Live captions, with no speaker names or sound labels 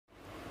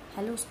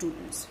Hello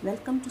students,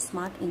 welcome to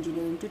Smart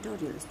Engineering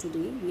Tutorials.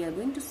 Today we are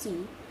going to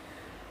see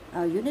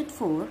Unit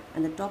 4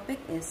 and the topic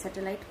is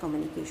Satellite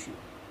Communication.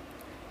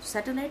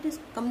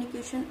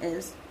 Communication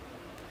is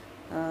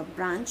a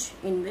branch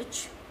in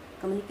which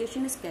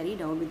communication is carried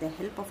out with the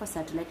help of a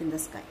satellite in the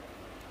sky.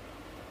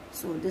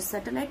 So this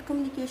satellite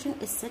communication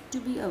is said to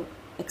be an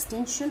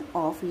extension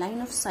of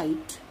line of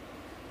sight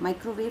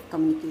microwave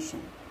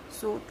communication.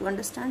 So to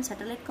understand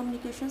satellite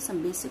communication,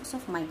 some basics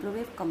of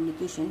microwave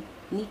communication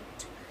need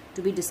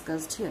to be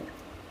discussed here.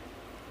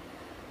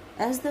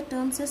 As the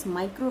term says,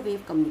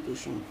 microwave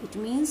communication, it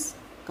means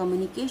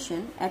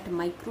communication at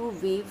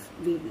microwave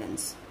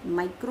wavelengths.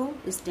 Micro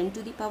is 10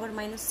 to the power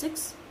minus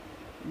 6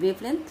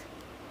 wavelength,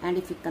 and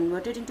if we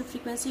convert it into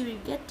frequency we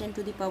get 10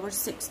 to the power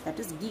 6, that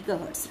is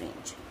gigahertz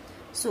range.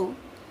 So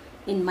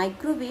in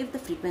microwave the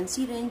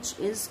frequency range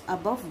is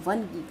above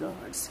 1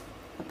 gigahertz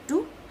up to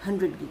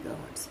 100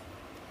 gigahertz,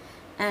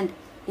 and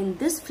in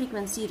this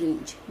frequency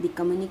range, the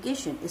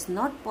communication is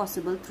not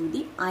possible through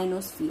the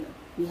ionosphere.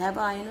 We have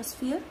an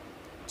ionosphere,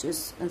 which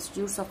is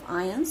constitutes of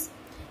ions,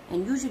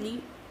 and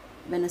usually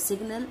when a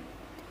signal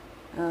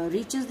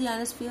reaches the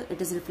ionosphere,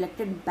 it is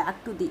reflected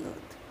back to the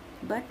earth.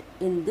 But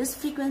in this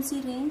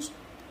frequency range,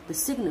 the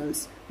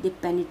signals, they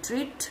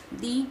penetrate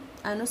the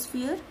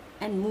ionosphere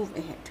and move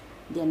ahead.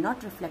 They are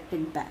not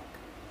reflected back.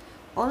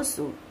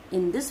 Also,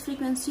 in this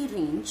frequency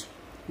range,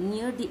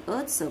 near the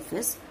earth's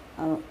surface,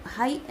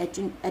 high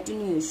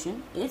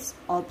attenuation is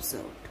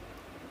observed.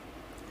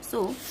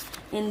 So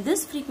in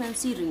this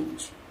frequency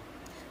range,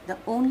 the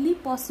only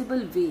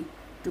possible way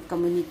to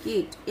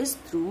communicate is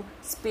through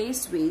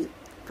space wave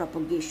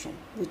propagation,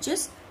 which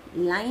is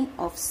line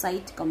of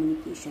sight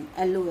communication,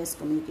 LOS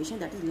communication,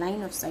 that is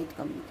line of sight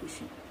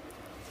communication.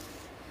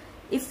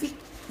 If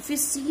we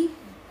see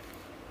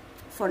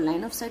for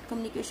line of sight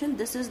communication,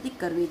 this is the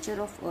curvature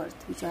of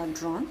earth which I have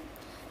drawn.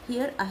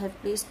 Here I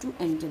have placed two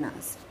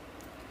antennas.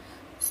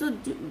 So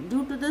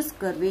due to this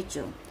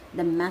curvature,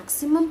 the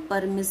maximum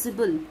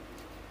permissible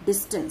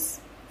distance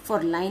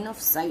for line of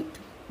sight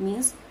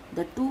means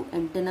the two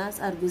antennas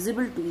are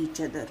visible to each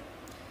other.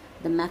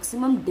 The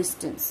maximum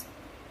distance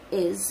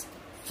is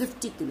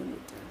 50 km.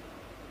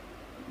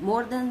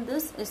 More than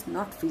this is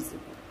not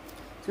feasible.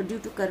 So due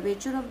to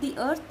curvature of the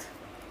earth,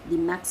 the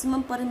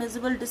maximum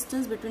permissible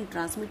distance between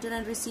transmitter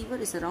and receiver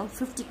is around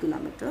 50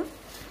 km,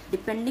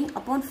 depending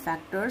upon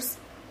factors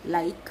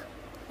like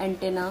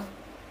antenna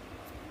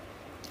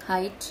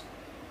height,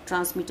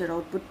 transmitter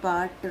output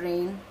power,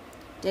 terrain.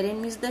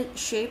 Terrain means the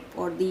shape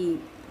or the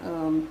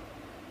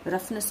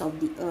roughness of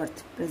the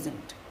earth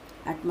present,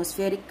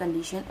 atmospheric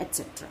condition,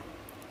 etc.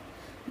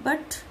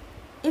 But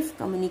if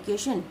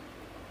communication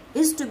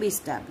is to be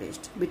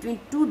established between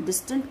two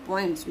distant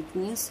points, which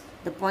means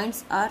the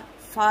points are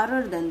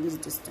farther than this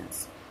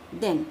distance,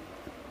 then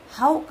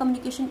how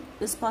communication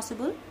is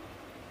possible?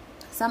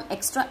 Some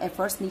extra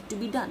efforts need to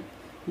be done.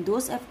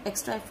 Those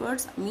extra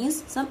efforts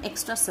means some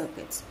extra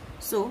circuits.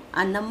 So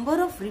a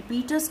number of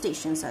repeater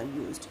stations are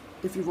used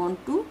if you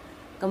want to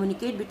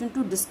communicate between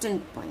two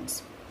distant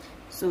points.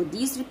 So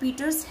these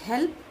repeaters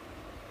help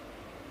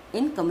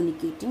in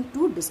communicating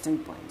two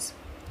distant points.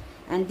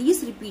 And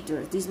these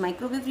repeaters, these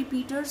microwave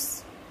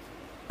repeaters,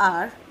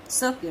 are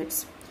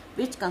circuits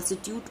which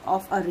constitute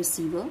of a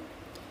receiver,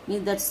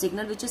 means that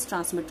signal which is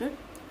transmitted,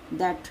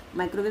 that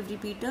microwave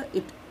repeater,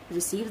 it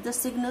receives the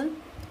signal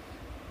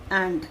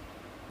and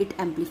it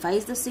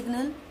amplifies the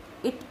signal.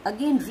 It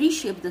again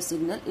reshapes the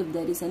signal if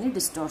there is any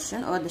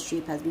distortion or the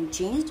shape has been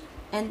changed,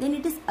 and then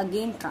it is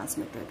again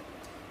transmitted.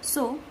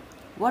 So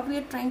what we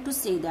are trying to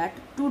say, that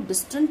two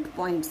distant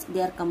points, they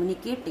are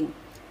communicating,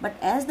 but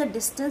as the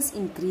distance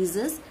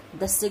increases,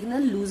 the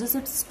signal loses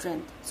its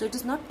strength, so it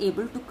is not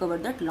able to cover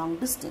that long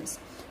distance.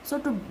 So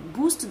to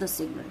boost the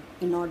signal,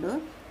 in order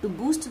to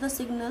boost the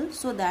signal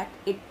so that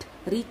it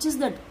reaches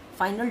the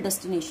final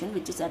destination,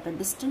 which is at a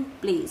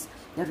distant place,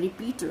 the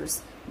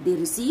repeaters, they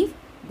receive,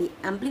 they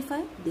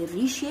amplify, they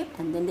reshape,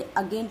 and then they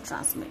again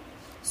transmit.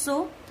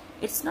 So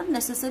it's not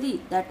necessary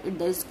that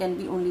there can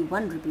be only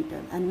one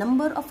repeater. A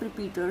number of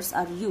repeaters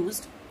are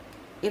used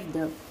if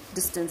the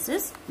distance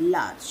is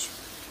large.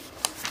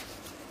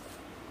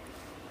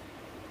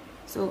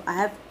 So I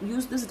have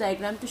used this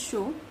diagram to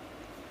show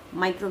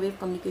microwave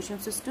communication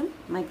system,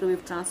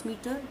 microwave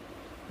transmitter,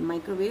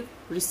 microwave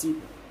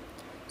receiver.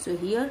 So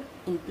here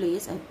in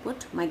place I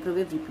put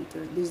microwave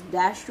repeater. This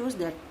dash shows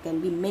there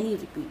can be many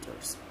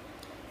repeaters.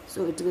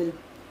 So it will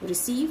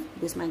receive,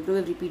 this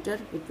microwave repeater,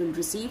 it will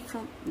receive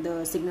from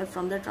the signal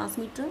from the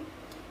transmitter,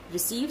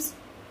 receives,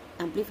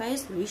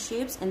 amplifies,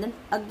 reshapes, and then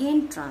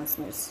again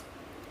transmits.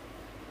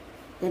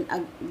 Then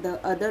the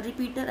other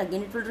repeater,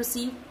 again it will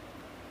receive.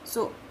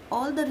 So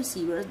all the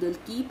receivers, they'll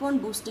keep on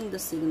boosting the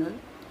signal,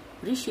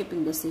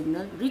 reshaping the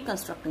signal,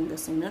 reconstructing the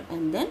signal,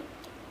 and then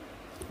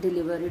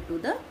deliver it to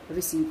the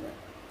receiver.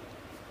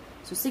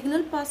 So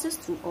signal passes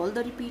through all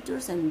the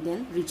repeaters and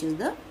then reaches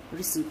the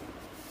receiver.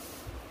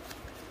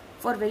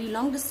 For very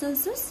long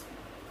distances,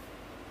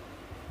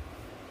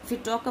 if we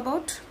talk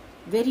about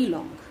very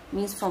long,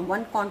 means from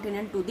one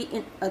continent to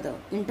the other,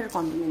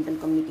 intercontinental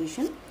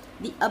communication,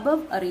 the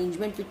above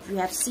arrangement which we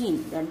have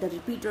seen, that the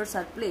repeaters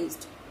are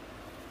placed,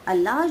 a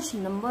large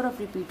number of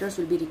repeaters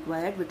will be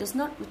required, which is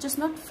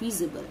not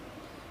feasible.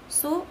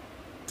 So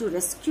to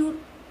rescue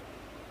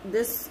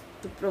this,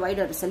 to provide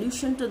a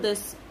solution to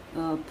this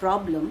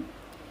problem,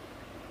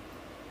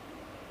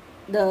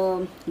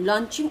 the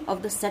launching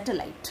of the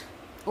satellite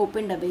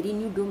opened a very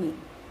new domain.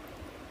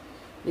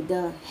 With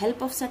the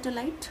help of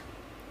satellite,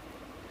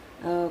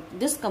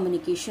 this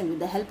communication with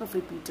the help of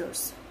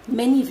repeaters,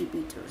 many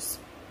repeaters,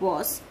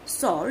 was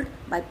solved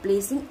by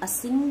placing a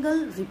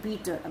single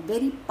repeater, a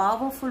very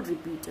powerful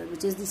repeater,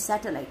 which is the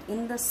satellite,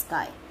 in the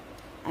sky.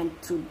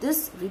 And through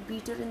this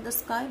repeater in the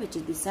sky, which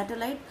is the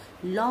satellite,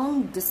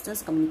 long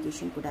distance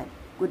communication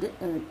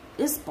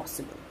is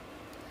possible.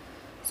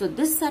 So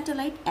this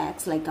satellite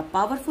acts like a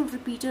powerful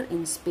repeater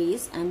in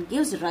space and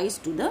gives rise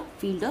to the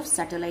field of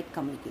satellite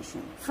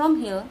communication.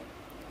 From here,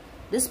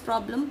 this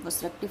problem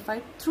was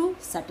rectified through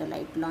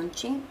satellite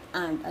launching,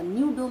 and a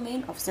new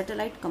domain of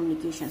satellite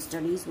communication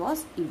studies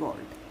was evolved.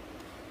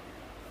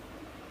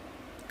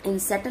 In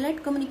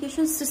satellite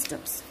communication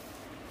systems,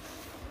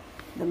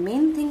 the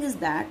main thing is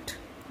that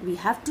we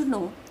have to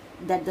know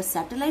that the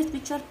satellites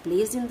which are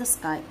placed in the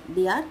sky,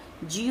 they are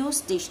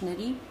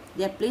geostationary.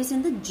 They are placed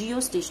in the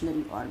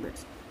geostationary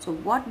orbits. So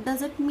what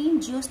does it mean,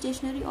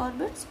 geostationary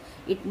orbits?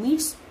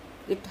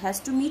 It has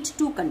to meet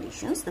two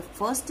conditions. The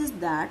first is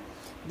that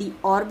the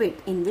orbit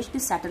in which the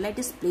satellite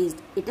is placed,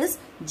 it is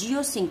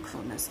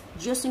geosynchronous.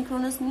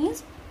 Geosynchronous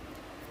means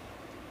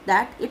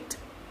that it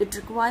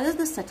requires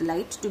the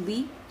satellite to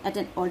be at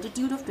an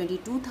altitude of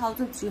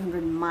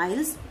 22,300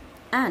 miles,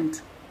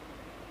 and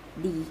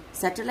the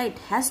satellite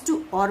has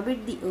to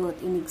orbit the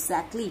Earth in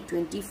exactly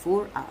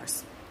 24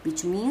 hours,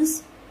 which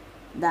means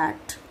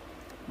that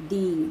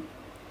the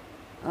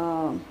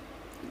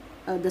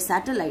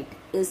satellite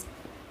is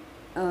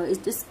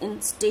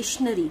in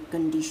stationary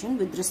condition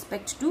with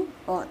respect to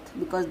Earth,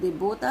 because they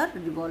both are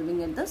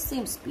revolving at the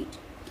same speed.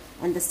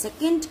 And the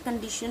second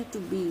condition to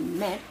be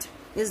met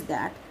is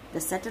that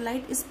the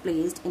satellite is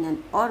placed in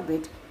an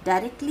orbit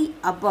directly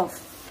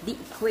above the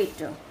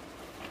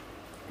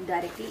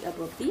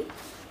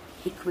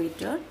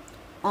equator,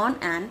 on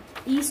an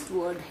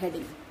eastward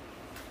heading.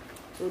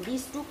 So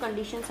these two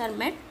conditions are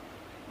met,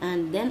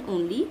 and then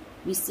only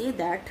we say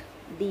that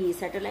the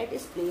satellite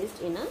is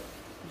placed in a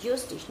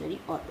geostationary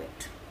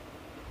orbit.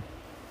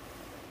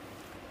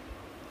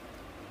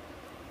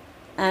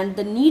 And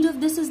the need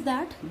of this is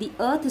that the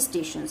earth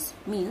stations,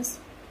 means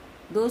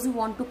those who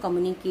want to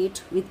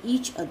communicate with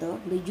each other,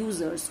 the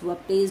users who are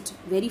placed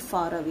very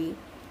far away,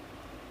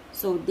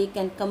 so they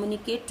can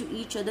communicate to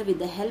each other with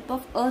the help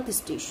of earth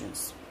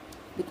stations,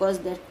 because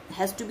there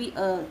has to be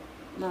a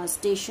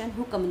station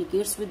who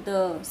communicates with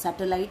the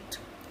satellite,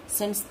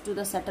 sends to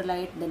the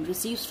satellite, then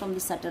receives from the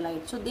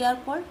satellite. So they are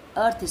called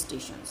earth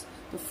stations.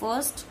 So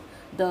first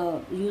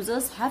the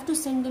users have to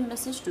send a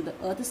message to the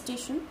earth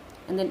station,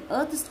 and then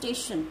earth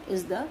station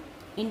is the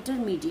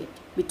intermediate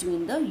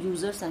between the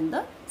users and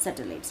the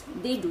satellites.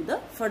 They do the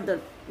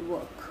further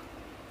work.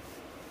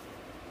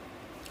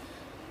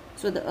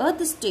 So the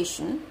earth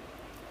station,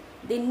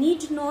 they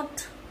need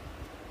not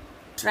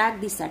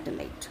track the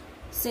satellite,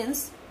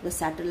 since the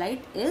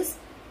satellite is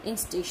in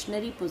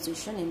stationary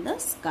position in the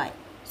sky.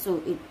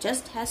 So it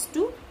just has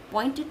to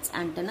point its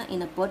antenna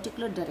in a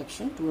particular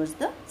direction towards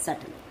the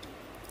satellite.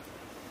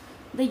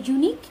 The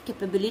unique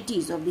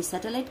capabilities of the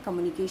satellite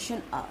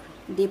communication are: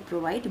 they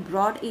provide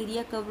broad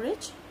area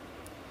coverage.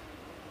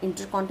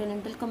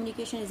 Intercontinental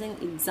communication is an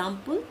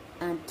example,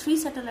 and 3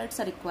 satellites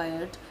are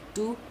required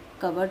to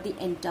cover the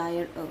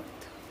entire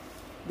Earth.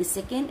 The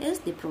second is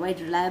they provide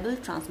reliable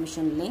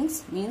transmission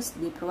links, means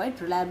they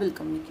provide reliable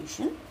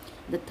communication.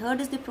 The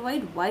third is they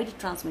provide wide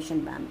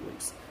transmission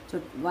bandwidths.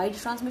 So wide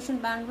transmission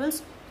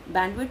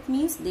bandwidth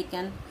means they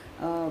can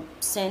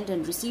send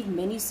and receive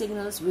many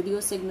signals, video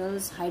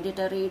signals. High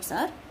data rates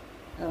are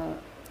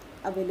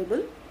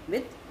available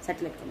with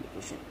satellite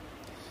communication.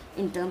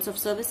 In terms of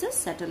services,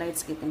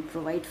 satellites can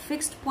provide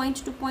fixed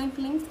point-to-point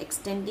links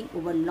extending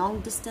over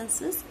long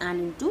distances and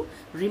into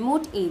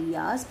remote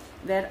areas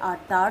where our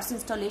towers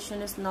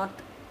installation is not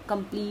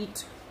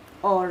complete,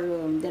 or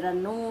there are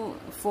no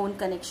phone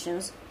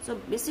connections. So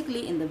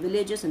basically in the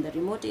villages, in the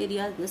remote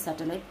areas, this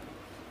satellite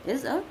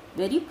is a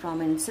very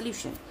prominent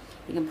solution.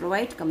 They can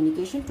provide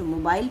communication to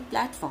mobile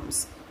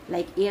platforms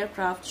like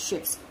aircraft,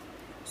 ships.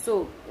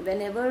 So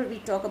whenever we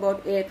talk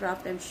about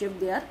aircraft and ship,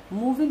 they are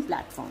moving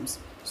platforms.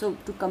 So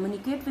to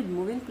communicate with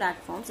moving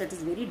platforms, that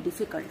is very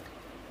difficult.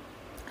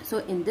 So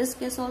in this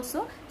case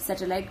also,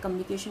 satellite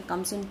communication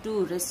comes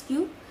into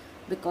rescue,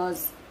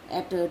 because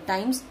at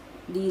times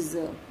these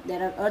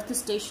there are earth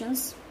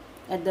stations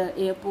at the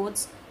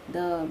airports.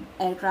 The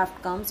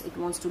aircraft comes, it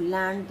wants to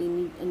land, they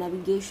need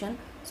navigation.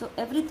 So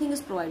everything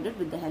is provided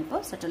with the help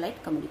of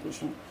satellite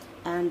communication.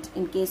 And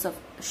in case of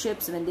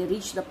ships, when they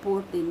reach the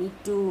port, they need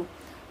to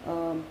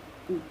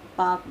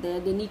park there.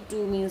 They need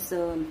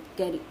to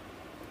carry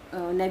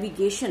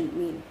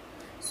navigation .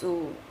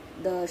 So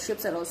the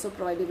ships are also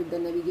provided with the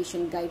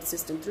navigation guide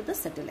system through the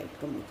satellite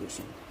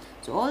communication.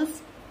 So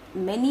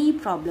many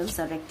problems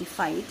are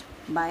rectified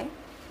by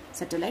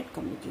satellite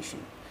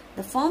communication.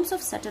 The forms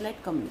of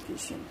satellite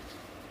communication.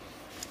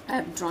 I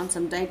have drawn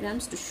some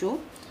diagrams to show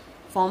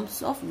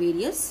forms of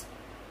various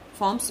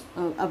forms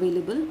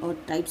available or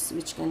types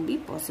which can be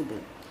possible.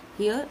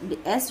 Here the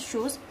S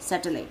shows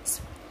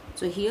satellites.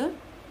 So here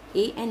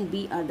A and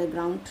B are the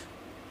ground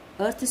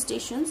earth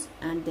stations,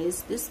 and there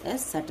is this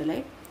as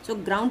satellite. So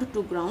ground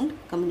to ground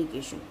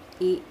communication.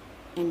 A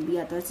and B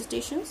are earth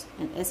stations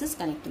and S is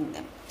connecting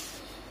them.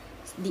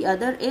 The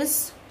other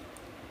is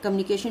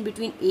communication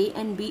between A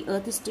and B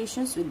earth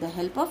stations with the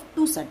help of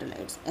two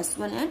satellites,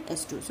 S1 and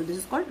S2. So this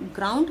is called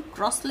ground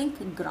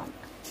crosslink ground.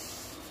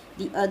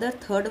 The other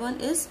third one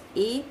is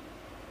A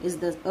is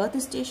the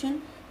earth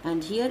station,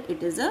 and here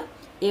it is a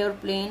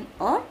airplane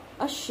or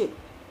a ship.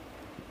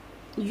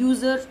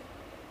 User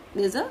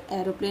is a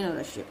aeroplane or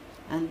a ship,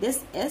 and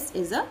this S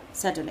is a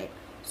satellite.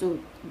 So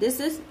this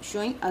is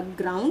showing a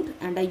ground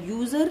and a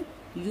user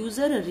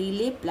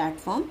relay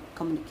platform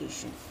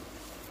communication.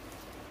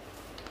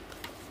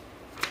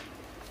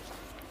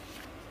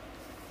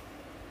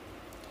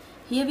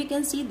 Here we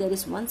can see there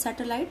is one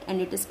satellite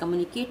and it is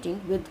communicating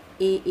with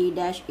A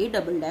dash, A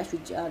double dash,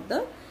 which are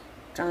the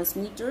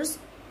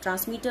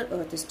transmitter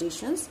earth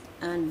stations,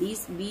 and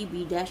these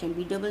B dash and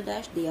B double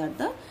dash, they are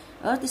the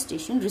earth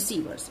station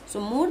receivers. So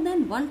more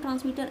than one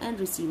transmitter and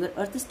receiver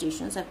earth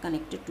stations are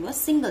connected to a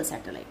single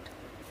satellite,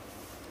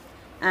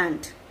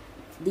 and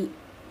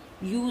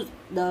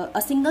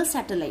a single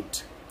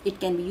satellite, it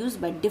can be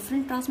used by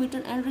different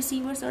transmitter and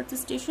receivers earth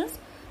stations,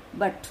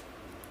 but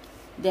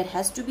there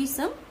has to be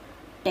some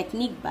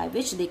technique by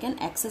which they can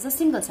access a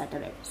single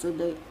satellite. So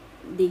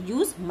they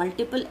use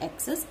multiple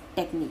access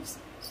techniques.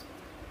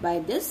 By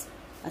this,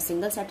 a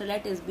single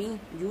satellite is being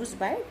used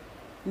by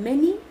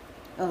many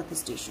earth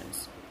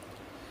stations.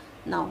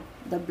 Now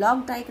the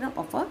block diagram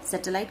of a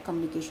satellite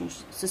communication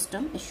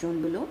system is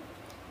shown below.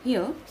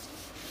 Here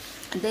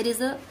there is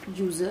a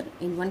user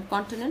in one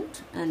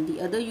continent and the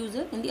other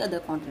user in the other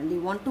continent. They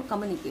want to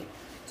communicate.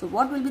 So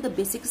what will be the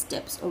basic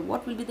steps, or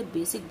what will be the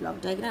basic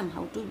block diagram?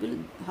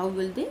 How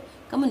will they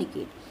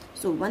communicate?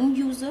 So one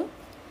user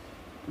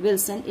will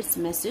send its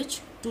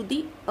message to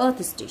the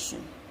earth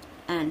station,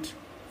 and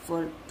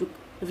to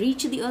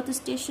reach the earth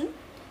station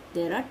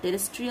there are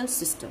terrestrial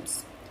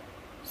systems.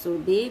 So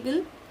they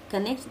will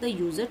connect the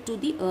user to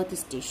the earth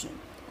station,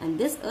 and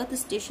this earth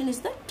station is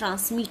the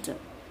transmitter,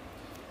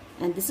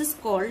 and this is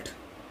called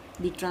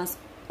the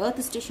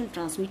earth station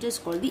transmitter is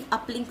called the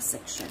uplink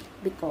section,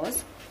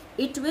 because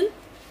it will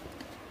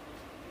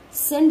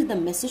send the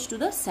message to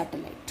the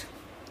satellite,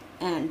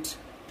 and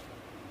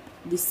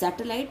the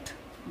satellite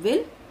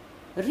will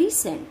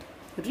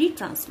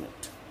retransmit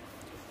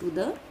to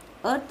the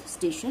earth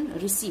station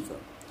receiver,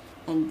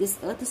 and this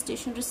earth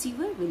station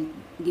receiver will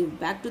give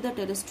back to the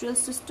terrestrial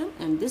system,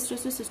 and this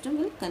terrestrial system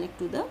will connect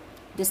to the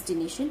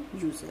destination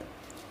user.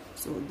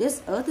 So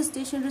this earth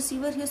station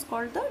receiver is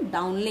called the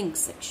downlink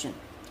section.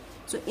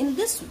 So in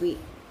this way,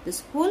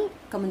 this whole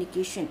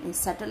communication in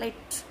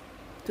satellite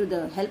through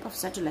the help of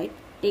satellite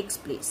takes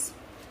place.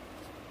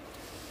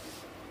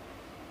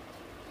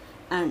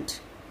 And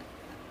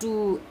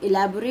to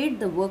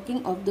elaborate the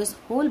working of this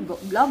whole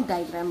block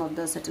diagram of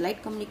the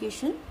satellite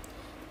communication,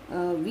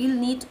 we'll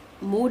need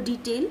more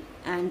detail,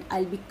 and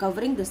I'll be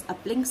covering this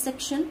uplink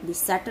section, the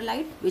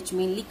satellite, which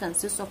mainly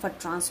consists of a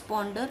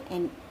transponder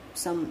and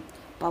some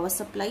power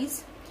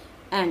supplies,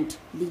 and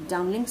the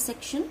downlink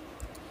section.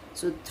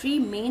 So three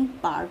main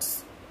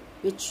parts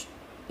which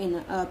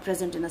are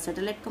present in a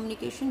satellite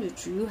communication,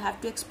 which you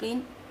have to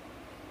explain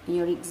in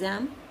your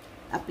exam: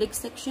 uplink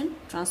section,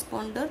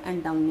 transponder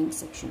and downlink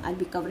section. I'll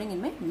be covering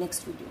in my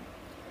next video.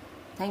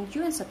 Thank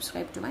you, and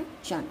subscribe to my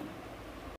channel.